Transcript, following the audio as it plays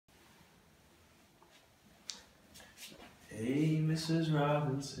Hey, Mrs.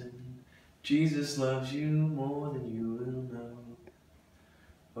 Robinson, Jesus loves you more than you will know.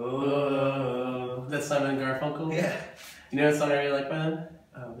 Oh, that's Simon and Garfunkel? Yeah. You know what song I really like by them?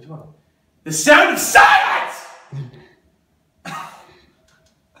 Which one? The Sound of Silence!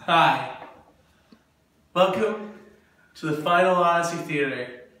 Hi. Welcome to the final Odyssey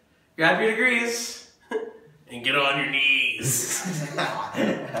Theater. Grab your degrees and get on your knees.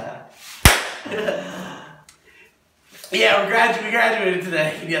 Yeah, we graduated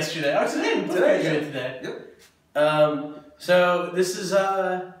today, yesterday. Oh, today, we graduated today. Yep. So this is,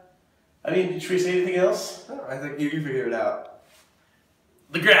 I mean, should we say anything else? Oh, I think you figured it out.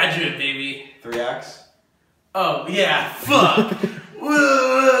 The Graduate, baby. 3 acts? Oh, yeah, fuck.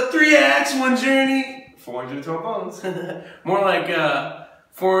 3 acts, 1 journey. 412 bones. More like,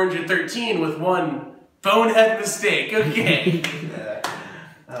 413 with 1 bonehead mistake. Okay.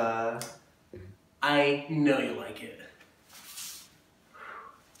 I know you like it.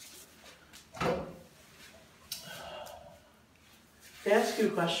 Can I ask you a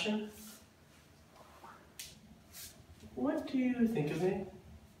question? What do you think of me?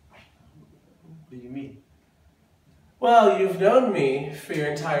 What do you mean? Well, you've known me for your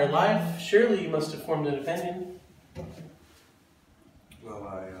entire life. Surely you must have formed an opinion. Well,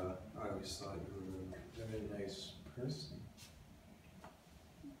 I always thought you were a very nice person.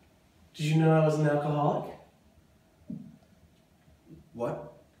 Did you know I was an alcoholic?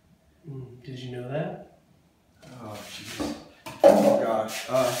 What? Did you know that? Oh, jeez. Oh, gosh.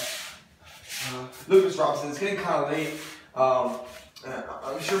 Look, Miss Robinson, it's getting kind of late.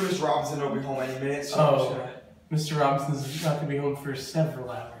 I'm sure Miss Robinson will be home any minute. So Mr. Robinson's not going to be home for several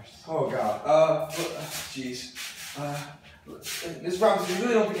hours. Oh, God. Jeez. Miss Robinson, you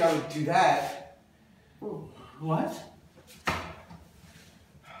really don't think I would do that? What?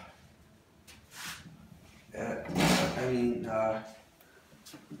 I mean,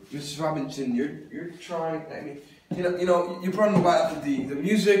 Mrs. Robinson, you're trying. I mean, you brought about the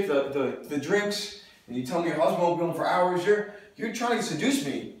music, the drinks, and you tell me your husband won't be home for hours. You're trying to seduce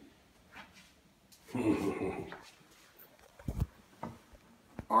me.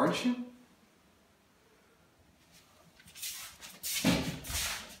 Aren't you?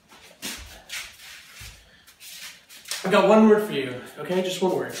 I've got one word for you, okay? Just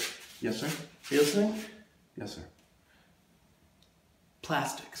one word. Yes, sir. Are you listening? Yes, sir.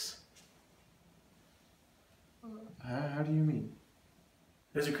 Plastics. How do you mean?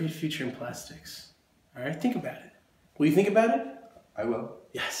 There's a great future in plastics. All right, think about it. Will you think about it? I will.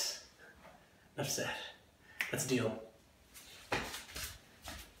 Yes. Enough said. Let's deal.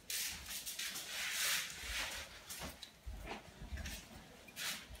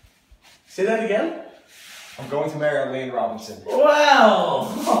 Say that again? I'm going to marry Elaine Robinson. Wow!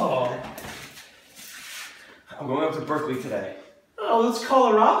 Oh. I'm going up to Berkeley today. Oh, let's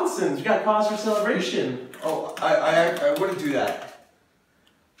call her Robinsons. We got cause for celebration. Oh, I wouldn't do that.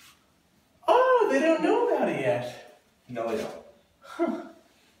 Oh, they don't know about it yet. No, they don't. Huh.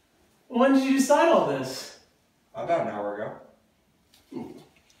 When did you decide all this? About an hour ago.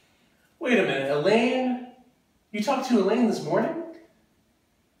 Wait a minute, Elaine? You talked to Elaine this morning?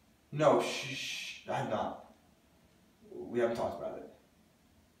 No, I have not. We haven't talked about it.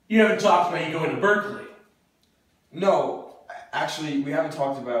 You haven't talked about you going to Berkeley? No, actually, we haven't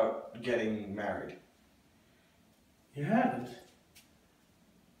talked about getting married. You haven't?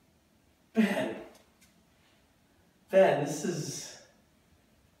 Ben, this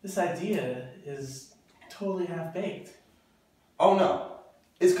idea is totally half-baked. Oh no,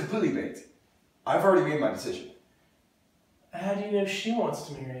 it's completely baked. I've already made my decision. How do you know she wants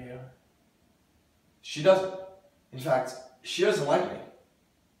to marry you? She doesn't. In fact, she doesn't like me.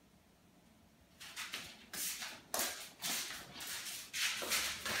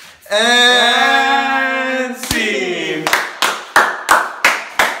 And scene!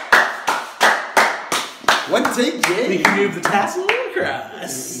 One take, Jay. We can move the tassel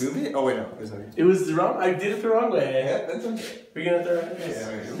across. Move it? Oh wait, no. It was the wrong. I did it the wrong way. Yeah, that's okay. We're gonna throw it.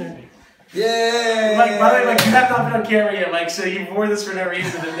 Yeah. Yay! Mike, by the way, Mike, you have not been on camera yet, Mike. So you wore this for no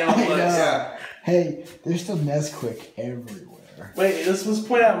reason and no one looks. Yeah. Hey, there's still Nesquik everywhere. Wait, let's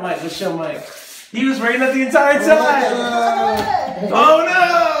point out Mike. Let's show Mike. He was wearing that the entire time. Oh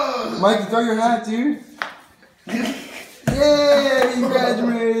no! Mike, throw your hat, dude. Yay! You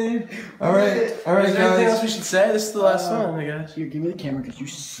graduated. All right, Is there anything guys. else we should say? This is the last one, I guess. Here, give me the camera because you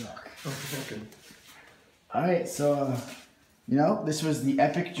suck. Oh, okay. Alright, so, this was the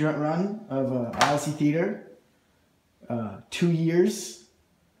epic run of Odyssey Theater. 2 years,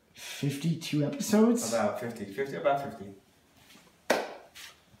 52 episodes. About 50.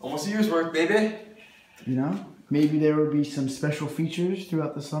 Almost a year's worth, baby. You know, maybe there will be some special features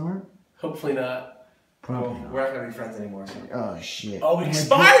throughout the summer. Hopefully not. Probably Well, not. we're not gonna be friends anymore. So. Oh shit. Oh,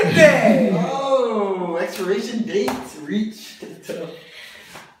 expired day! Oh, expiration date reached.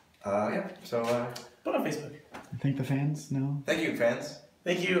 Yeah. So, Put on Facebook. I think the fans know. thank you, fans.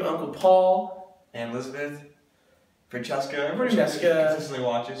 Thank you, Uncle Paul. And Elizabeth, Francesca, Francesca. everybody who consistently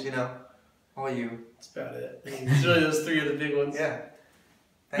watches, you know, all you. That's about it. It's really those three are the big ones. Yeah.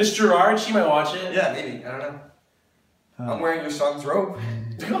 Miss Gerard, she might watch it. Yeah, maybe. I don't know. I'm wearing your son's robe.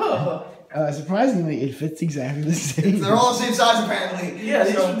 Surprisingly, it fits exactly the same. They're all the same size, apparently. Yeah,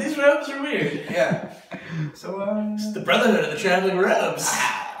 So- these robes are weird. Yeah. So, It's the Brotherhood of the Traveling Robes.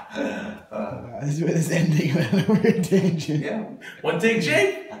 This is where this ending went over a tangent. yeah. One take,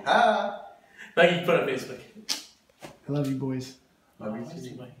 Jake. Ah. Now you can put it on Facebook. I love you, boys. Love you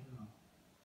too. Bye.